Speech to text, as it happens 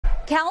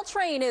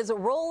Caltrain is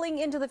rolling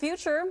into the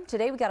future.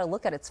 Today we got a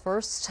look at its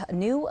first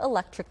new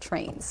electric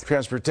trains.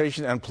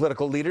 Transportation and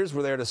political leaders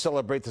were there to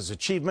celebrate this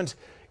achievement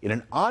in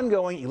an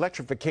ongoing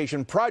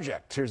electrification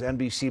project. Here's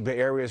NBC Bay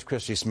Area's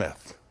Christie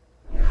Smith.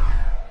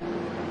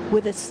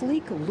 With a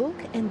sleek look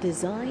and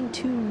design,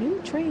 2 new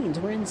trains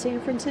were in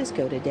San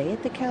Francisco today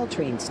at the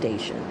Caltrain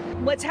station.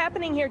 What's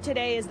happening here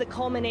today is the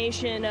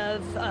culmination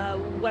of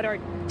what are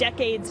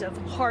decades of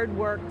hard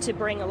work to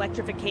bring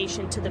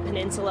electrification to the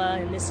peninsula,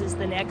 and this is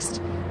the next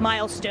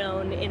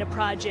milestone in a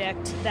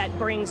project that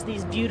brings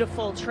these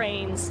beautiful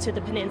trains to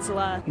the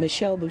peninsula.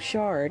 Michelle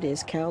Bouchard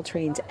is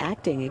Caltrain's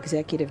acting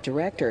executive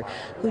director,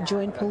 who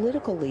joined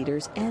political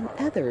leaders and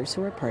others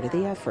who are part of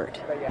the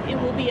effort. It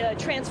will be a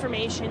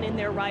transformation in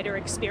their rider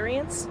experience.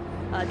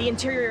 The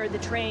interior of the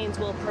trains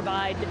will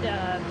provide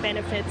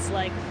benefits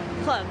like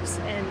plugs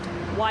and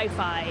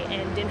Wi-Fi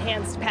and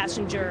enhanced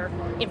passenger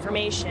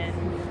information,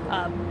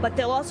 but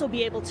they'll also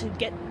be able to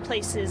get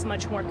places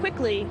much more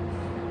quickly.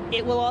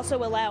 It will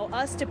also allow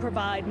us to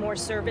provide more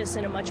service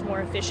in a much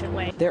more efficient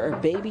way. There are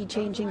baby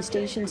changing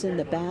stations in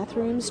the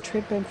bathrooms,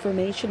 trip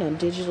information on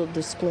digital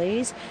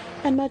displays,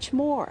 and much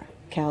more.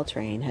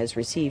 Caltrain has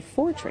received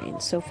 4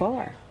 trains so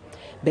far.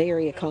 Bay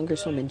Area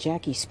Congresswoman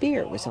Jackie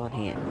Speer was on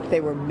hand.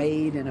 They were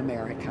made in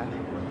America,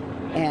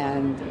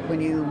 and when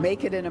you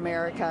make it in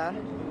America,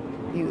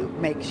 you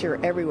make sure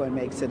everyone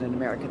makes it in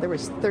America. There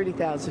was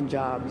 30,000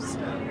 jobs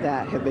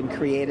that have been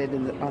created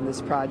on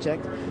this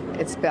project.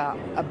 It's about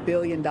 $1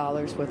 billion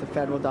worth of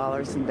federal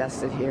dollars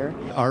invested here.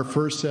 Our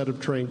first set of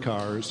train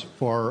cars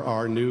for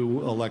our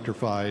new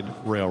electrified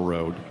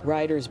railroad.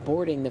 Riders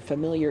boarding the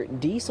familiar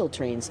diesel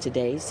trains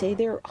today say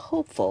they're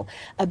hopeful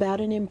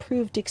about an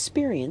improved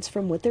experience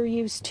from what they're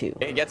used to.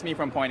 It gets me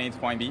from point A to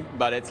point B,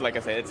 but it's like I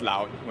said, it's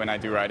loud when I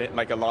do ride it,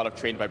 like a lot of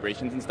train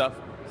vibrations and stuff.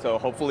 So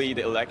hopefully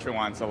the electric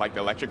ones are like the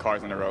electric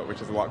cars on the road,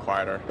 which is a lot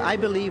quieter. I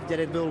believe that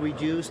it will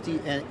reduce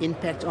the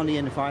impact on the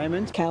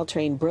environment.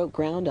 Caltrain broke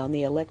ground on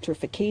the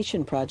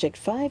electrification project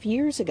 5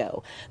 years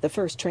ago. The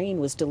first train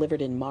was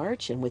delivered in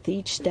March, and with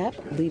each step,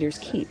 leaders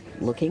keep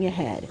looking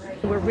ahead.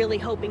 We're really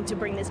hoping to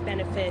bring this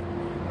benefit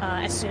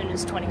as soon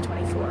as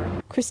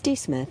 2024. Christie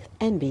Smith,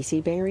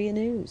 NBC Bay Area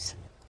News.